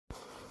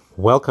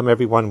Welcome,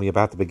 everyone. We're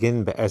about to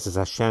begin Be'ezus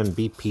Hashem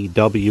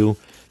BPW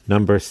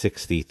number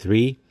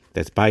 63.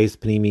 That's Bayis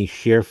Pnimi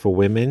Shir for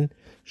Women,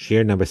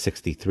 Shir number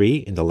 63.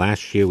 In the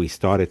last year, we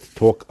started to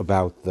talk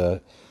about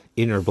the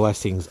inner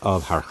blessings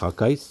of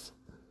harchokos,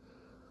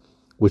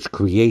 which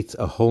creates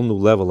a whole new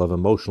level of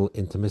emotional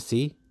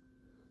intimacy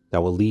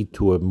that will lead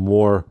to a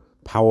more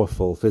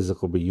powerful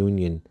physical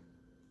reunion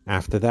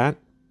after that.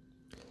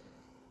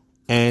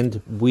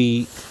 And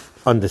we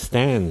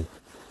understand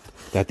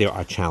that there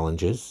are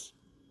challenges,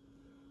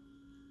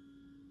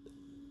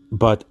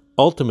 but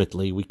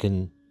ultimately, we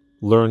can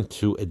learn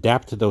to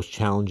adapt to those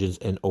challenges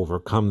and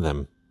overcome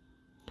them.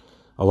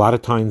 A lot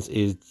of times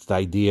it's the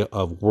idea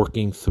of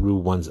working through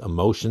one's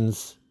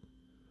emotions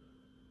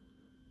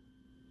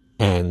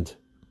and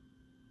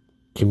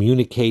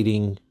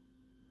communicating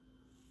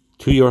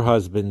to your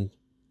husband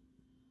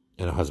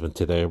and a husband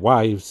to their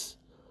wives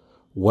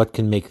what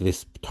can make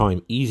this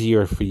time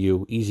easier for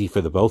you, easy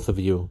for the both of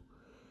you,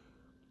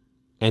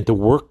 and to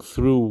work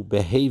through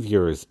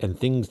behaviors and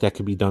things that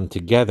could be done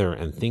together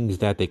and things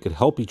that they could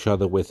help each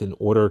other with in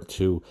order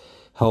to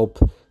help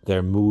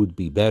their mood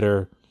be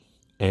better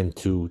and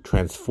to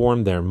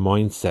transform their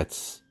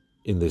mindsets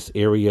in this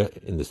area,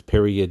 in this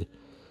period,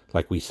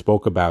 like we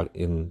spoke about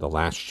in the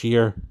last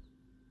year,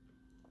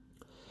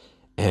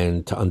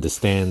 and to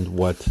understand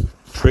what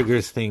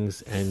triggers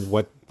things. And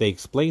what they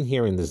explain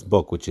here in this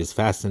book, which is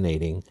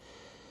fascinating,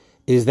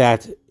 is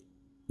that,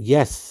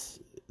 yes,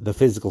 the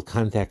physical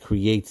contact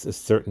creates a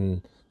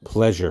certain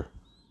pleasure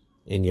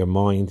in your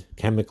mind,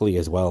 chemically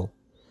as well.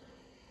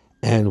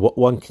 And what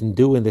one can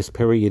do in this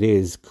period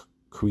is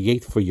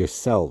create for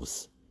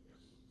yourselves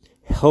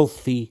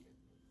healthy,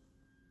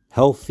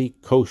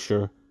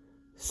 kosher,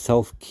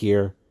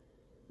 self-care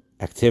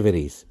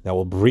activities that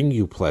will bring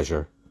you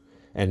pleasure,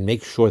 and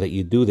make sure that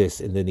you do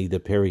this in the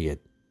Nida period.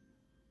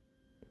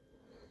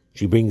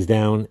 She brings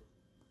down,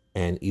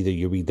 and either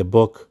you read the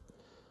book,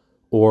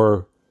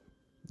 or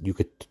you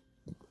could,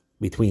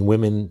 between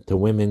women to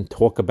women,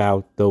 talk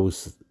about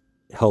those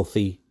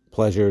healthy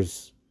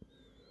pleasures,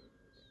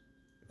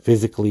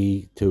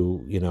 physically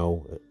to,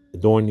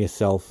 adorn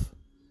yourself,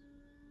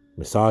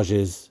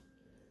 massages,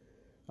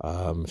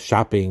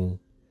 shopping,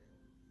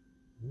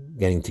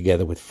 getting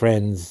together with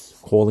friends,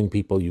 calling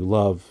people you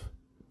love,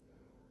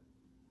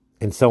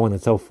 and so on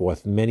and so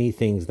forth. Many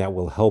things that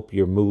will help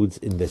your moods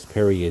in this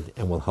period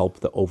and will help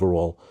the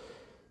overall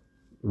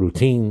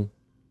routine,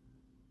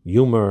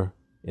 humor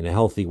in a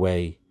healthy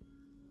way,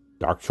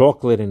 dark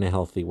chocolate in a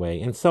healthy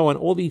way, and so on.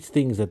 All these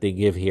things that they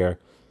give here,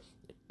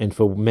 and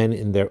for men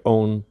in their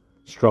own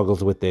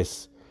struggles with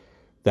this,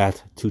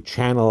 that to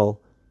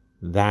channel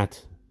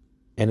that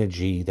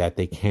energy that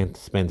they can't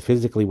spend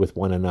physically with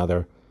one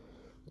another,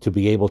 to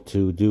be able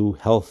to do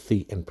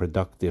healthy and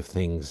productive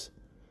things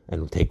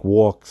and take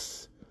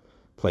walks,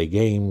 play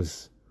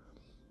games,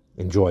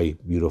 enjoy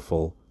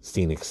beautiful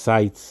scenic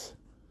sights,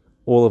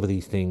 all of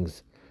these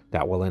things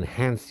that will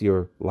enhance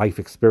your life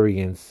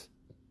experience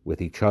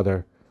with each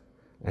other,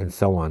 and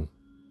so on.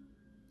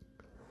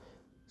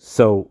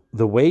 So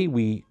the way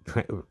we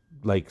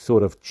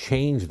sort of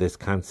change this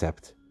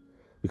concept,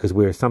 because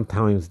we're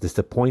sometimes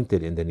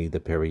disappointed in the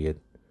Nida period,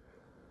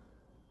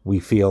 we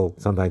feel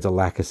sometimes a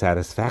lack of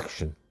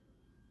satisfaction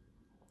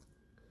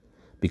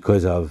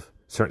because of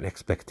certain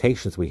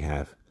expectations we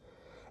have.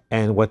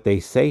 And what they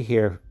say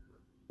here,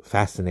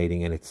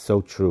 fascinating, and it's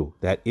so true,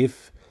 that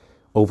if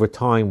over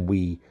time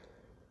we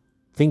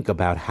think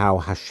about how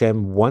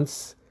Hashem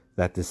wants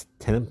that this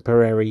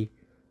temporary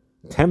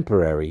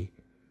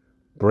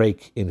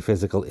break in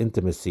physical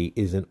intimacy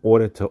is in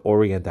order to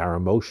orient our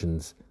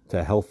emotions to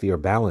a healthier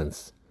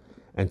balance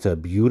and to a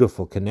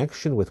beautiful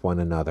connection with one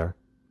another,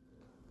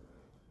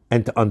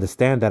 and to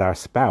understand that our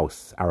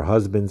spouse, our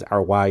husbands,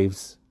 our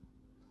wives,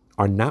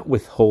 are not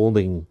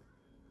withholding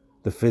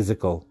the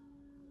physical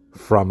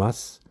from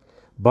us,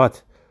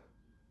 but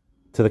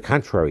to the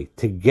contrary,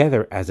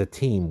 together as a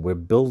team, we're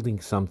building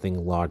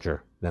something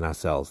larger than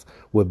ourselves.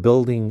 We're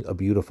building a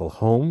beautiful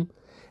home,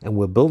 and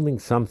we're building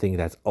something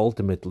that's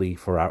ultimately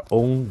for our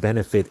own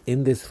benefit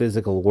in this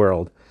physical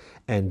world,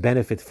 and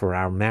benefit for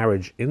our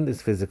marriage in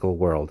this physical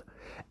world,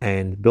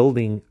 and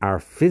building our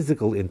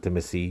physical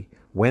intimacy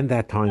when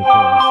that time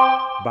comes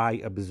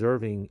by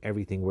observing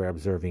everything we're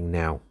observing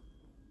now.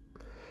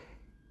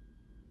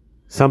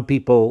 Some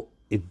people,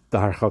 the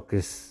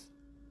harchokos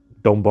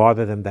don't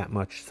bother them that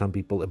much. Some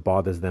people, it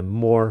bothers them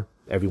more.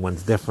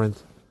 Everyone's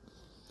different.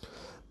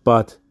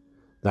 But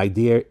the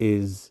idea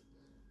is,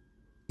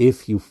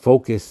 if you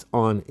focus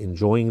on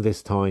enjoying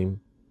this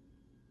time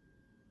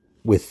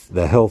with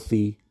the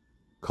healthy,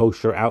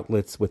 kosher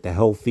outlets, with the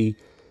healthy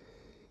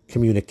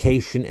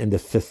communication and the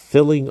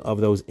fulfilling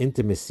of those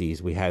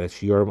intimacies. We had a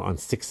shiur on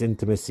 6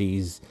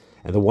 intimacies,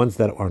 and the ones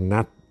that are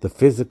not the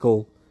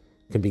physical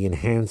can be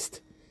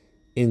enhanced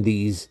in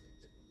these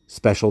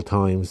special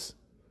times.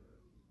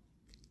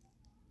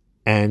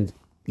 And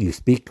you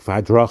speak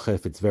v'hadracha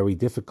if it's very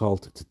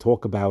difficult to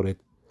talk about it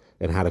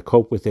and how to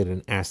cope with it,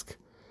 and ask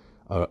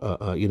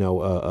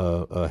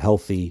a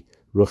healthy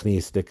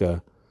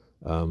ruchniistic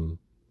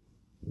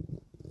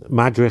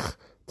madrich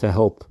to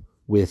help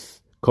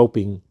with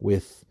coping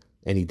with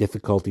any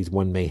difficulties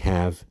one may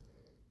have.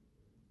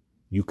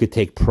 You could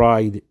take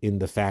pride in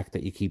the fact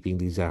that you're keeping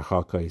these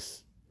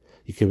harchokos.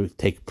 You could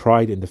take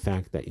pride in the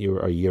fact that you're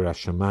a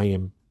yiras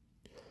shamayim,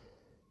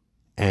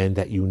 and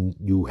that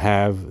you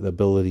have the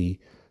ability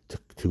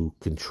to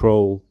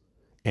control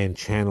and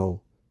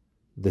channel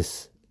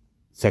this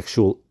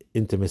sexual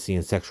intimacy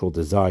and sexual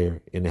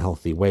desire in a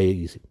healthy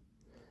way.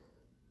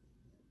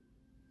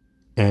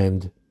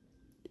 And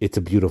it's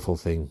a beautiful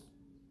thing.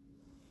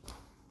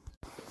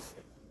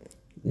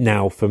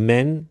 Now, for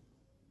men,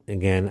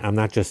 again, I'm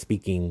not just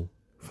speaking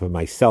for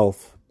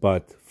myself,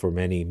 but for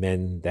many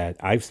men that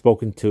I've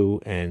spoken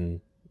to,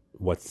 and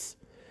what's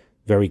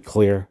very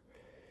clear,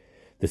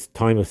 this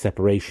time of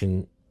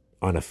separation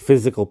on a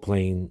physical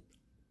plane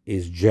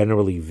is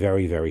generally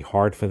very, very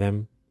hard for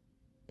them,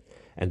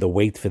 and the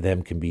wait for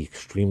them can be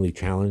extremely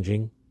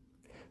challenging.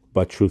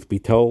 But truth be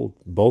told,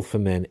 both for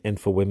men and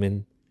for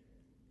women,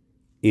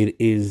 it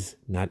is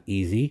not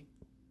easy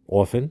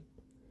often.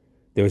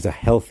 There's a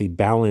healthy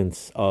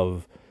balance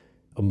of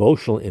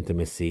emotional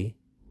intimacy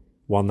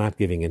while not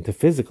giving into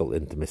physical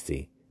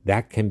intimacy.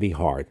 That can be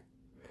hard.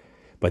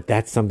 But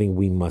that's something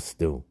we must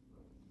do.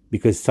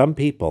 Because some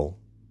people,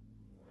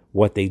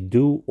 what they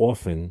do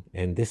often,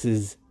 and this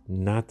is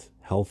not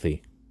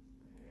healthy.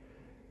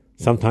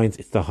 Sometimes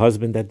it's the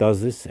husband that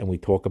does this, and we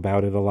talk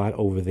about it a lot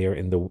over there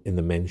in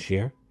the men's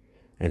share.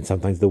 And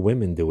sometimes the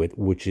women do it,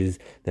 which is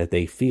that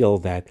they feel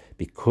that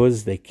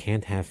because they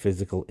can't have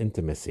physical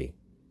intimacy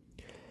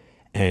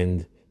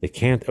and they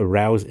can't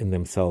arouse in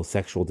themselves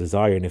sexual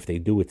desire, and if they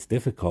do, it's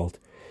difficult.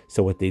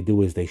 So what they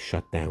do is they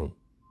shut down.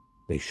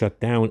 They shut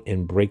down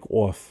and break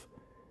off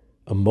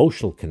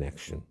emotional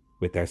connection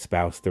with their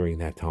spouse during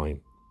that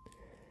time.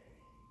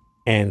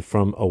 And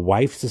from a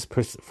wife's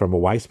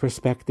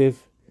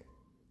perspective,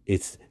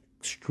 it's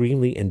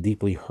extremely and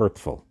deeply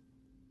hurtful.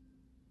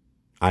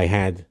 I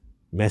had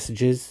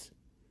messages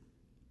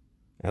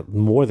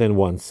more than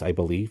once, I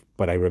believe,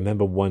 but I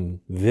remember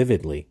one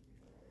vividly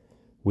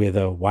where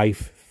the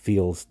wife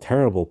feels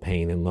terrible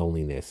pain and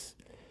loneliness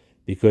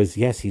because,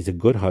 yes, he's a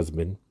good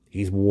husband.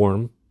 He's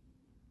warm,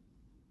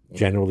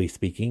 generally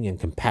speaking, and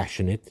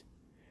compassionate.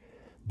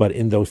 But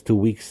in those 2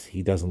 weeks,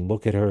 he doesn't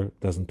look at her,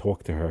 doesn't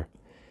talk to her.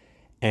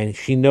 And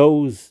she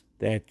knows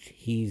that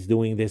he's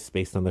doing this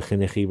based on the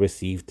chinuch he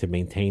received to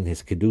maintain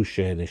his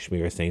kedusha and his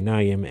shmiras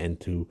einayim, and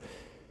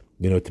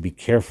to be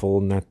careful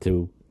not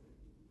to,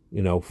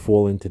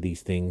 fall into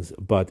these things.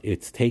 But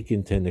it's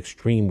taken to an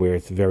extreme where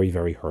it's very,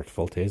 very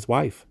hurtful to his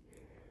wife.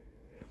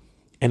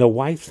 And a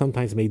wife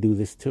sometimes may do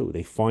this too.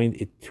 They find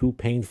it too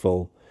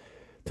painful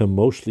to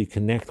emotionally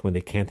connect when they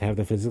can't have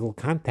the physical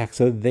contact,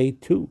 so they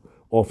too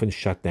often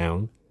shut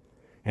down,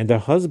 and their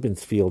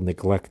husbands feel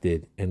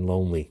neglected and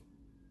lonely.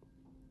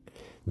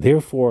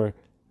 Therefore,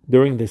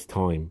 during this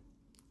time,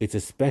 it's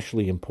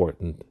especially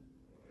important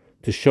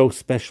to show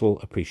special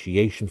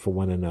appreciation for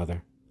one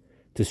another,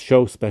 to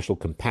show special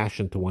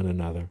compassion to one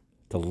another,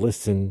 to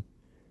listen,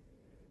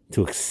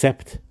 to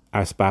accept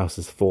our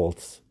spouse's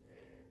faults,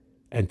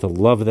 and to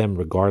love them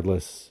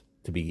regardless,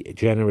 to be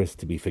generous,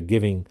 to be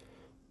forgiving,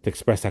 to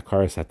express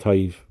hakaras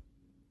hatov.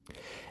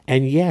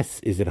 And yes,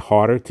 is it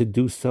harder to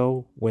do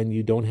so when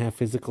you don't have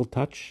physical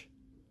touch?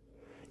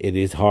 It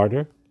is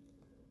harder,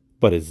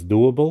 but it's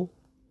doable,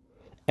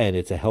 and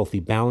it's a healthy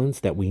balance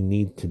that we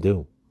need to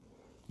do.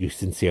 You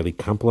sincerely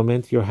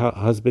compliment your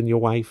husband, your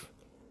wife,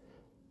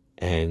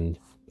 and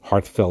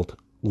heartfelt,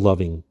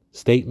 loving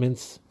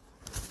statements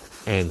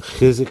and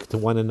chizuk to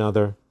one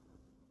another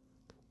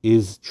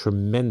is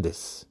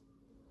tremendous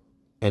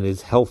and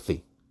is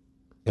healthy.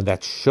 And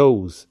that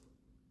shows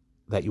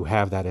that you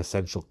have that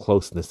essential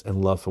closeness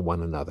and love for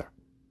one another.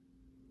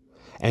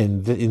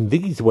 And in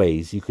these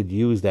ways, you could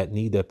use that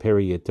nida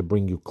period to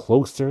bring you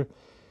closer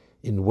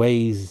in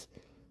ways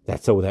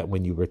that so that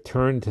when you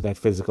return to that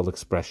physical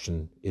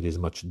expression, it is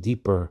much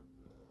deeper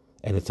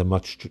and it's a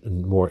much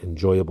more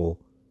enjoyable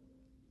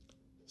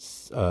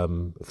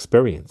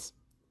experience.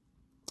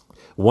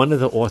 One of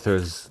the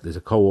authors, there's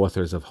a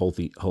co-authors of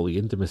Holy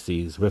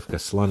Intimacies, Rivka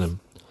Slonim,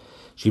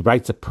 she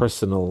writes a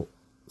personal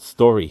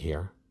story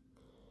here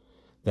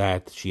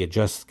that she had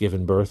just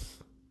given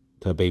birth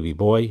to a baby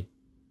boy,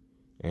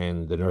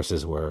 and the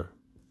nurses were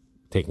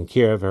taking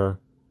care of her,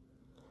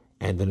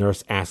 and the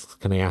nurse asks,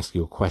 "Can I ask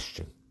you a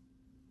question?"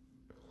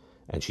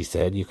 And she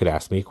said, "You could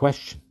ask me a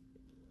question."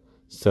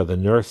 So the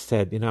nurse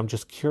said, "I'm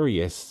just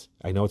curious.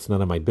 I know it's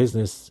none of my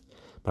business,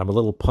 but I'm a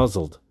little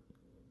puzzled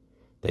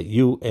that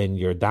you and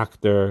your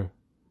doctor,"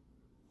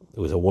 it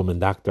was a woman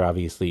doctor,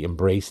 obviously,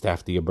 embraced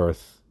after your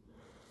birth,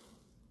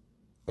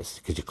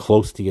 because you're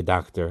close to your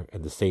doctor,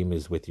 and the same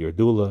is with your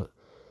doula.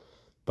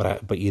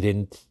 But you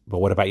didn't. But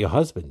what about your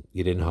husband?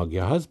 You didn't hug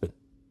your husband.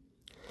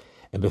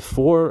 And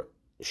before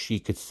she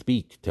could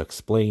speak to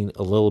explain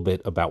a little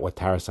bit about what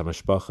Taharas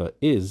HaMishpacha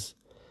is,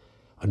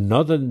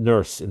 another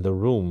nurse in the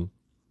room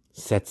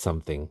said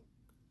something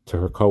to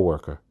her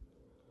coworker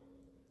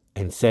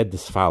and said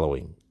this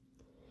following: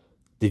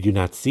 "Did you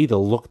not see the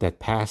look that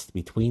passed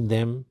between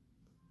them,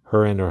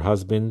 her and her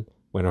husband,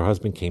 when her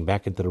husband came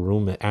back into the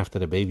room after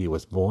the baby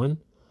was born,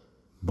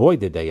 boy,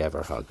 did they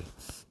ever hug.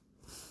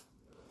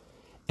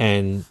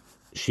 And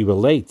she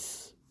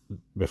relates,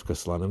 Rivka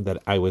Slonim,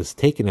 that I was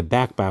taken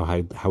aback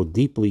by how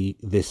deeply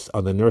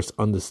the nurse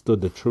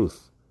understood the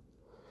truth.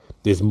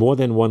 There's more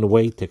than one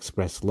way to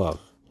express love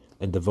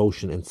and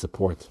devotion and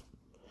support.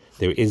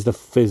 There is the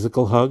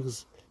physical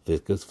hugs,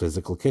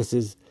 physical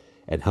kisses,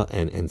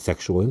 and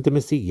sexual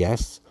intimacy,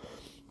 yes.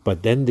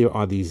 But then there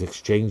are these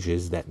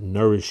exchanges that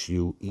nourish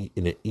you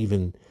in an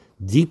even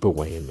deeper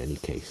way in many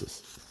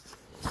cases.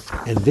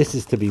 And this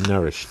is to be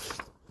nourished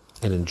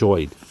and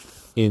enjoyed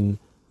in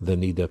the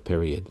Nida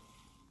period,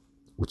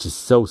 which is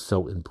so,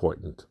 so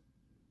important.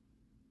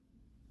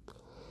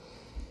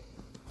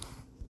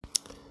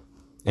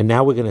 And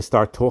now we're going to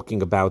start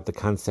talking about the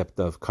concept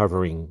of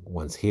covering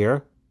one's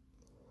hair.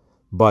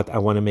 But I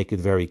want to make it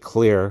very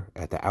clear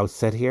at the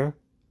outset here.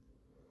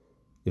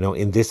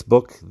 In this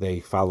book, they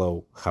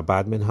follow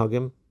Chabad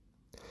Minhagim.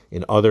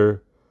 In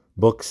other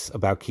books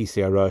about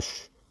Kisei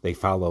HaRosh, they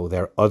follow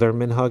their other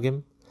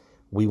Minhagim.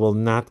 We will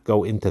not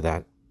go into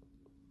that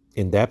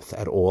in depth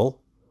at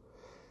all.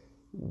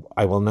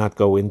 I will not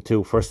go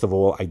into, first of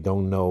all, I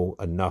don't know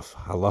enough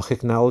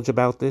halachic knowledge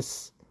about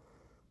this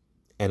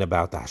and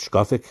about the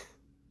hashkafic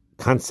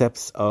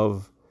concepts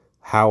of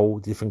how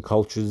different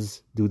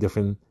cultures do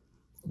different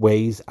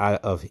ways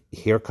of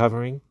hair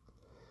covering.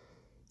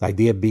 The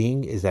idea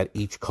being is that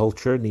each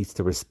culture needs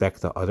to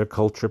respect the other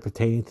culture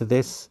pertaining to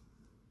this.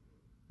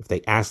 If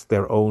they ask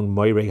their own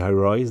Moirei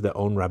Harois, their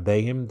own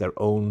Rabbeim, their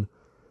own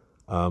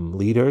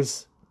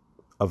leaders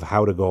of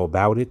how to go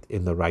about it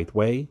in the right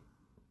way,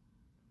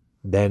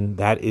 then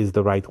that is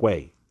the right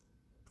way.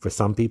 For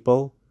some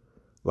people,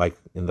 like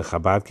in the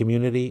Chabad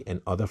community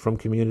and other from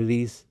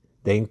communities,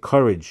 they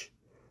encourage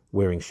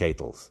wearing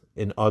shaitels.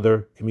 In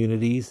other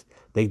communities,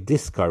 they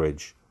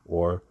discourage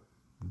or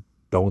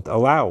don't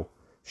allow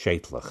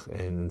shaitlach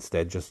and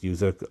instead just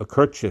use a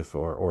kerchief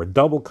or a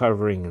double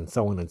covering and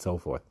so on and so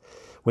forth.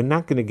 We're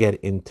not going to get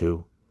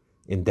into,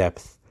 in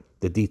depth,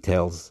 the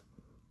details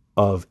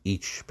of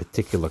each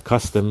particular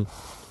custom,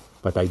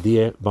 but the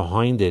idea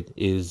behind it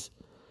is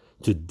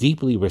to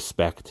deeply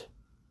respect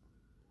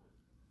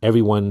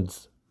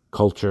everyone's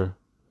culture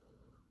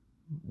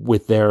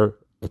with their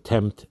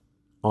attempt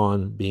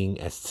on being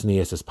as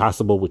tznius as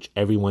possible, which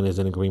everyone is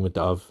in agreement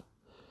of.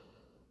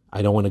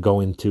 I don't want to go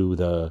into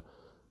the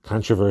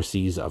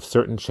controversies of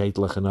certain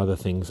shaitlach and other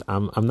things.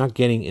 I'm not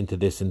getting into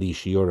this in these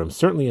shiurim.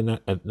 Certainly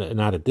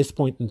not at this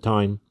point in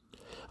time.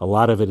 A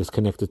lot of it is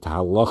connected to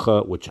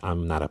halacha, which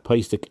I'm not a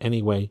paisik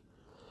anyway.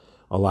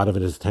 A lot of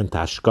it is tend to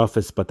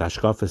hashkafis, but the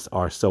hashkafis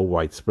are so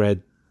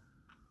widespread.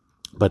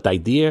 But the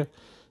idea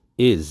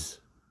is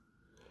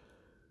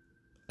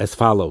as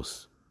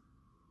follows.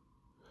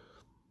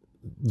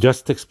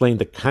 Just to explain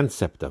the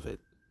concept of it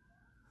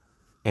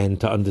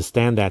and to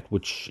understand that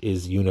which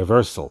is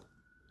universal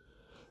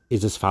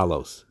is as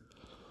follows,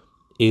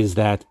 is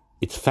that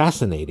it's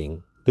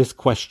fascinating, this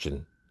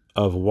question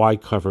of why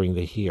covering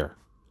the hair.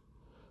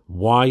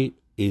 Why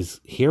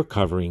is hair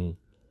covering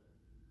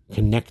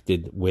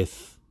connected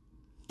with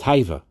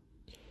taiva?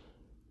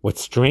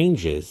 What's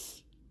strange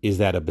is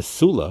that a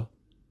basula,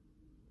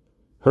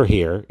 her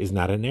hair is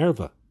not an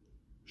erva.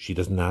 She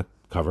does not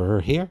cover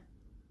her hair.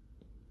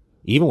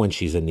 Even when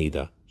she's a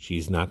nida,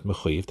 she's not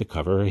mechuyev to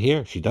cover her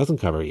hair. She doesn't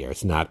cover her hair.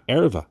 It's not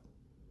erva.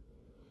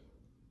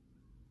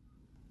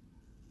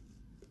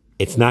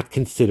 It's not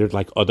considered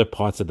like other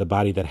parts of the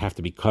body that have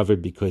to be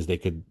covered because they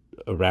could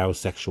arouse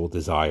sexual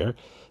desire.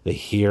 The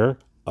hair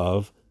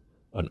of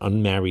an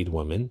unmarried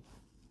woman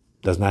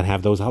does not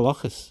have those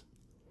halachas.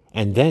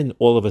 And then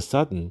all of a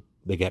sudden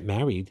they get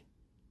married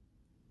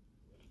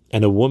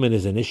and a woman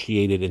is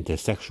initiated into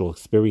sexual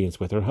experience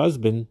with her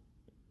husband.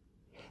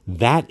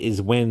 That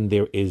is when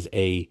there is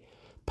a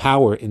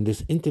power in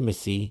this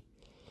intimacy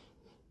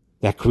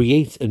that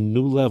creates a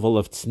new level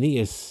of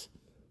tznius,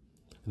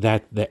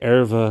 that the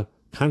erva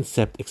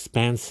concept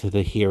expands to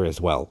the hair as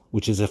well,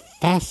 which is a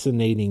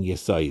fascinating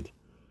yesod,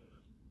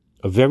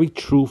 a very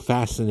true,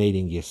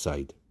 fascinating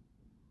yesod.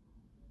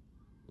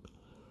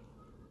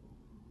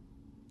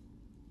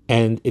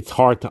 And it's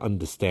hard to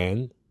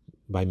understand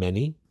by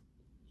many.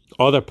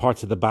 Other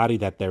parts of the body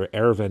that they're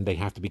erva and they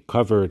have to be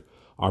covered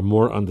are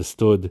more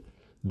understood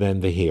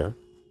than the hair,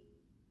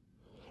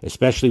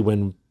 especially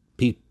when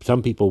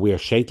some people wear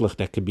shaitlach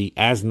that could be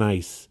as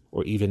nice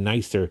or even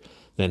nicer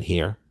than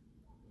hair.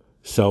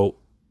 So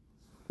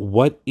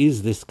what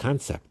is this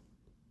concept?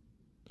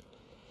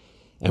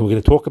 And we're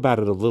going to talk about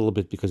it a little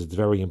bit because it's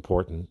very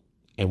important.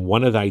 And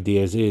one of the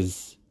ideas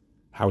is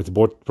how it's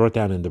brought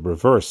down in the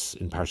reverse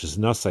in Parshas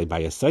Nosai by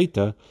a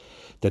saita,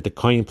 that the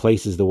kohen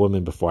places the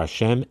woman before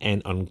Hashem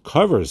and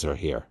uncovers her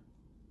hair.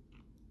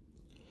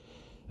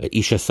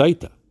 Isha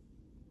saita.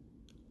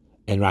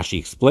 And Rashi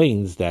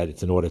explains that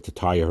it's in order to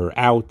tire her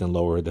out and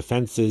lower her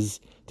defenses,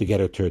 to get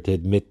her to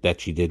admit that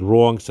she did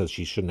wrong so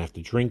she shouldn't have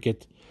to drink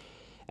it.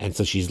 And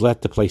so she's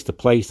led to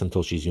place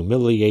until she's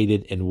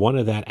humiliated. And one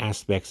of that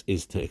aspects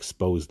is to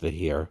expose the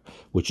hair,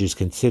 which is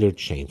considered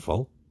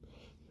shameful,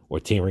 or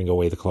tearing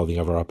away the clothing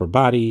of her upper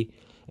body,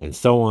 and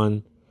so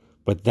on.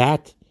 But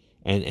that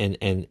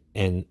and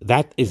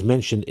that is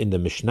mentioned in the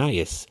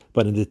Mishnayos,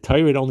 but in the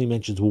Torah it only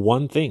mentions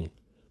one thing.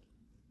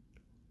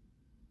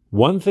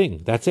 One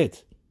thing, that's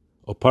it.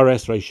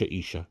 Opares Reisha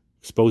Isha,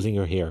 exposing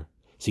her hair.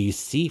 So you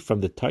see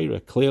from the Torah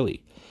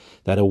clearly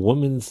that a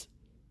woman's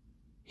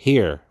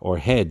hair or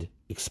head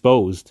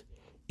exposed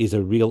is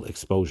a real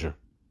exposure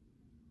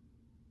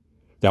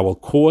that will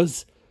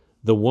cause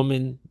the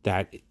woman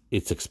that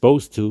it's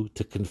exposed to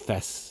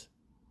confess,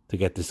 to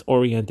get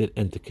disoriented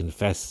and to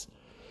confess.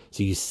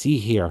 So you see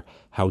here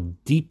how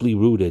deeply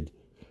rooted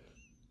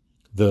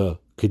the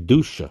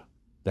kedusha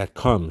that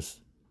comes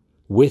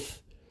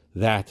with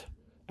that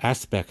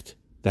aspect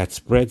that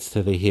spreads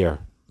to the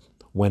hair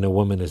when a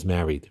woman is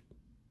married.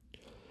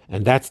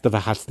 And that's the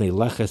v'hasnei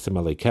leches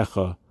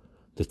emalekecha,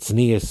 the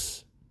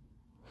tznius.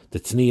 The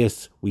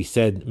tznius, we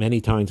said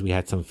many times, we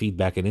had some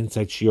feedback and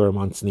insight shiurim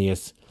on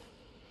tznius,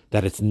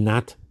 that it's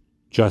not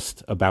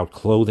just about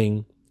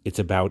clothing, it's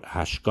about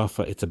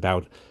hashkafa, it's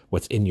about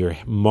what's in your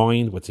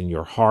mind, what's in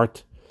your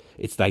heart.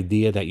 It's the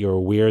idea that you're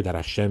aware that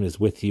Hashem is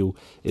with you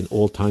in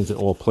all times and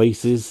all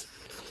places.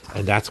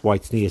 And that's why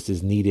tznius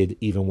is needed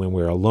even when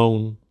we're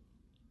alone,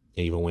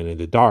 even when in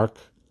the dark,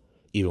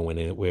 even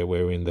when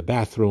we're in the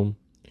bathroom,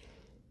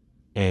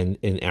 and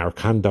in our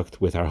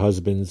conduct with our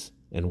husbands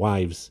and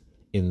wives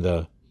in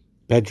the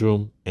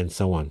bedroom, and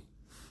so on.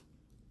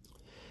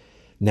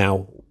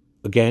 Now,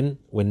 again,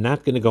 we're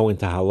not going to go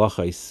into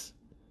halachos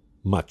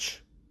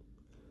much.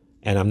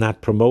 And I'm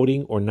not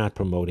promoting or not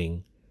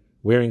promoting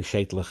wearing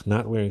sheitlach,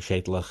 not wearing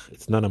sheitlach.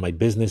 It's none of my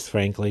business,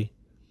 frankly.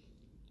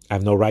 I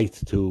have no right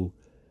to,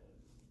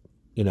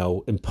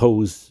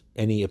 impose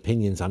any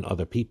opinions on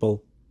other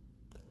people.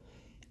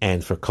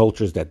 And for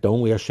cultures that don't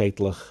wear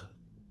sheitlach,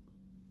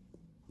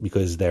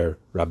 because their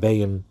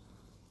rabbeim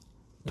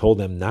told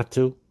them not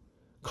to,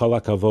 kol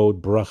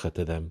hakavod, bracha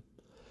to them.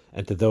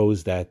 And to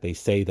those that they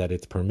say that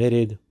it's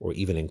permitted or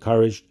even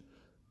encouraged,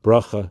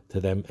 bracha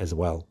to them as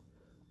well.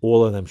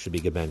 All of them should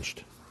be gebenched.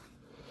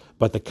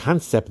 But the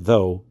concept,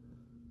 though,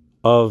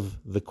 of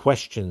the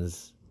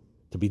questions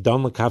to be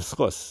done l'kav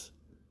zchus,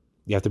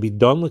 you have to be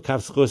done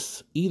l'kav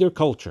zchus either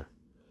culture.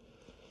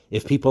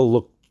 If people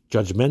look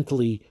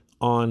judgmentally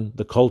on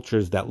the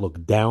cultures that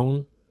look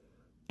down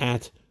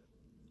at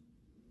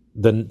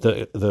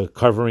the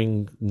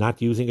covering,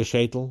 not using a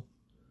sheitel,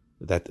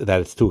 that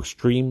it's too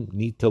extreme,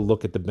 need to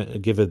look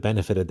at give a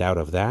benefit of doubt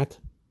of that.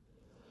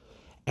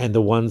 And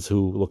the ones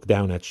who look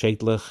down at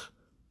sheitlach,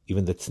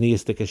 even the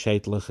tzniistic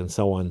sheitlach and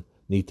so on,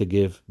 need to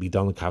be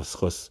done l'kav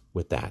zchus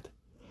with that.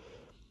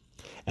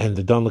 And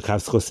the done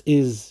l'kav zchus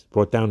is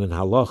brought down in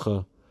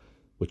halacha,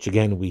 which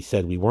again we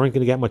said we weren't going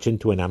to get much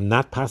into, and I'm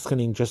not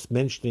paskening, just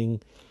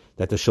mentioning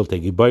that the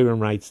Shiltei Giborim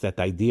writes that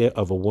the idea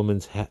of a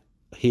woman's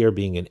hair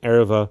being an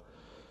ereva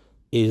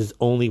is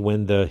only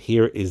when the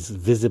hair is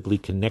visibly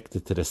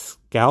connected to the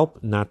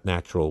scalp, not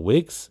natural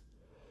wigs.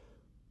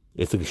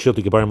 It's the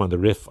Shiltei Giborim on the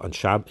Rif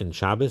in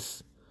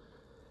Shabbos,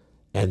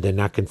 and they're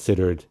not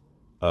considered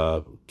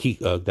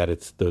that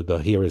it's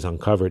the hair is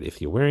uncovered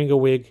if you're wearing a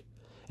wig,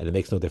 and it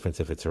makes no difference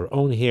if it's her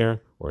own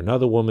hair or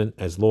another woman,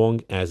 as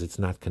long as it's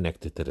not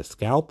connected to the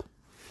scalp.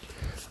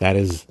 That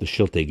is the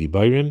Shiltei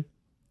Giborim.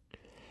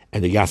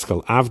 And the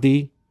Yaskal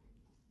Avdi,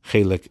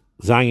 Chelik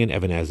Zayin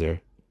Even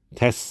Ezer,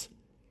 Tes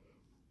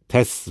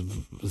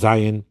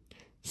Zayin,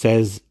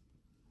 says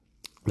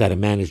that a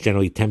man is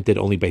generally tempted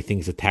only by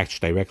things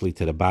attached directly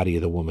to the body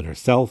of the woman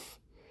herself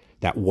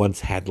that once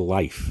had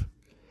life.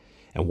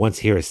 And once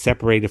hair is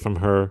separated from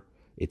her,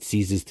 it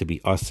ceases to be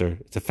usher.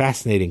 It's a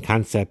fascinating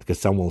concept because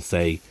some will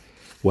say,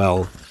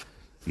 well,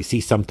 you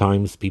see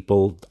sometimes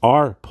people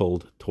are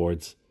pulled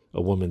towards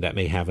a woman that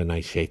may have a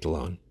nice sheitel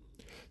on.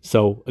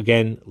 So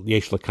again,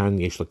 yesh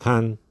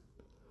lakan,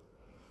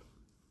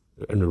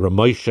 and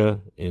Ramosha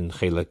in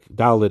Chelik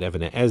Dalit,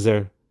 Even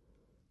Ezer,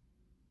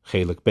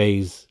 Chelik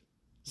Beis,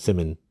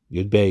 Simon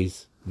Yud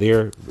Beis.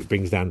 There it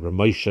brings down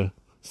Ramosha,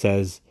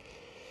 says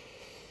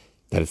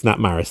that it's not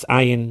Maris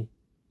Ayin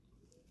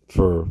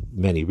for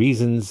many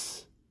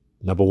reasons.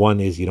 Number one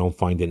is you don't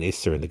find an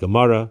Isser in the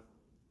Gemara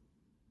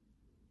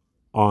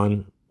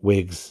on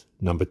wigs.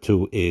 Number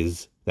two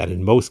is that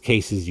in most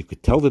cases you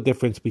could tell the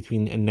difference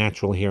between a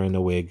natural hair and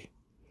a wig.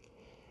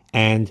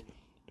 And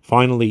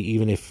finally,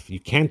 even if you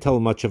can't tell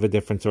much of a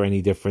difference or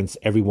any difference,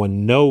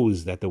 everyone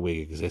knows that the wig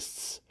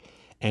exists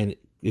and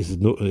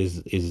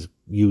is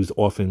used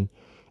often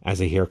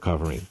as a hair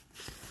covering.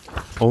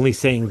 Only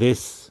saying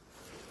this,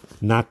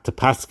 not to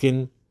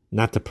paskin,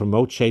 not to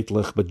promote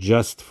sheitlach, but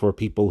just for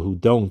people who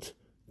don't,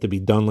 to be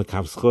done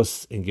l'kav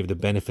zchus and give the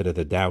benefit of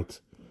the doubt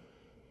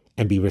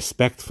and be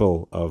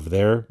respectful of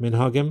their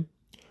minhagim,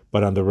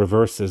 but on the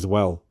reverse as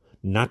well,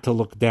 not to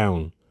look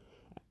down,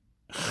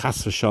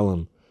 chas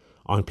v'shalom,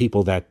 on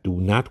people that do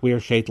not wear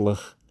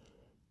sheitlach,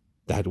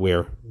 that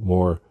wear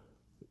more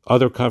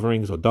other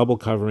coverings or double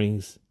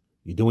coverings.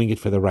 You're doing it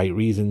for the right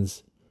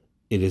reasons.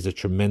 It is a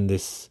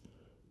tremendous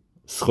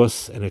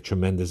schus and a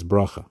tremendous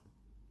bracha,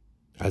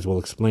 as we'll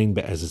explain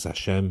be'ezus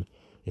Hashem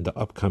in the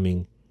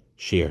upcoming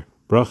shir.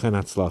 Bracha and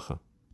atzlacha.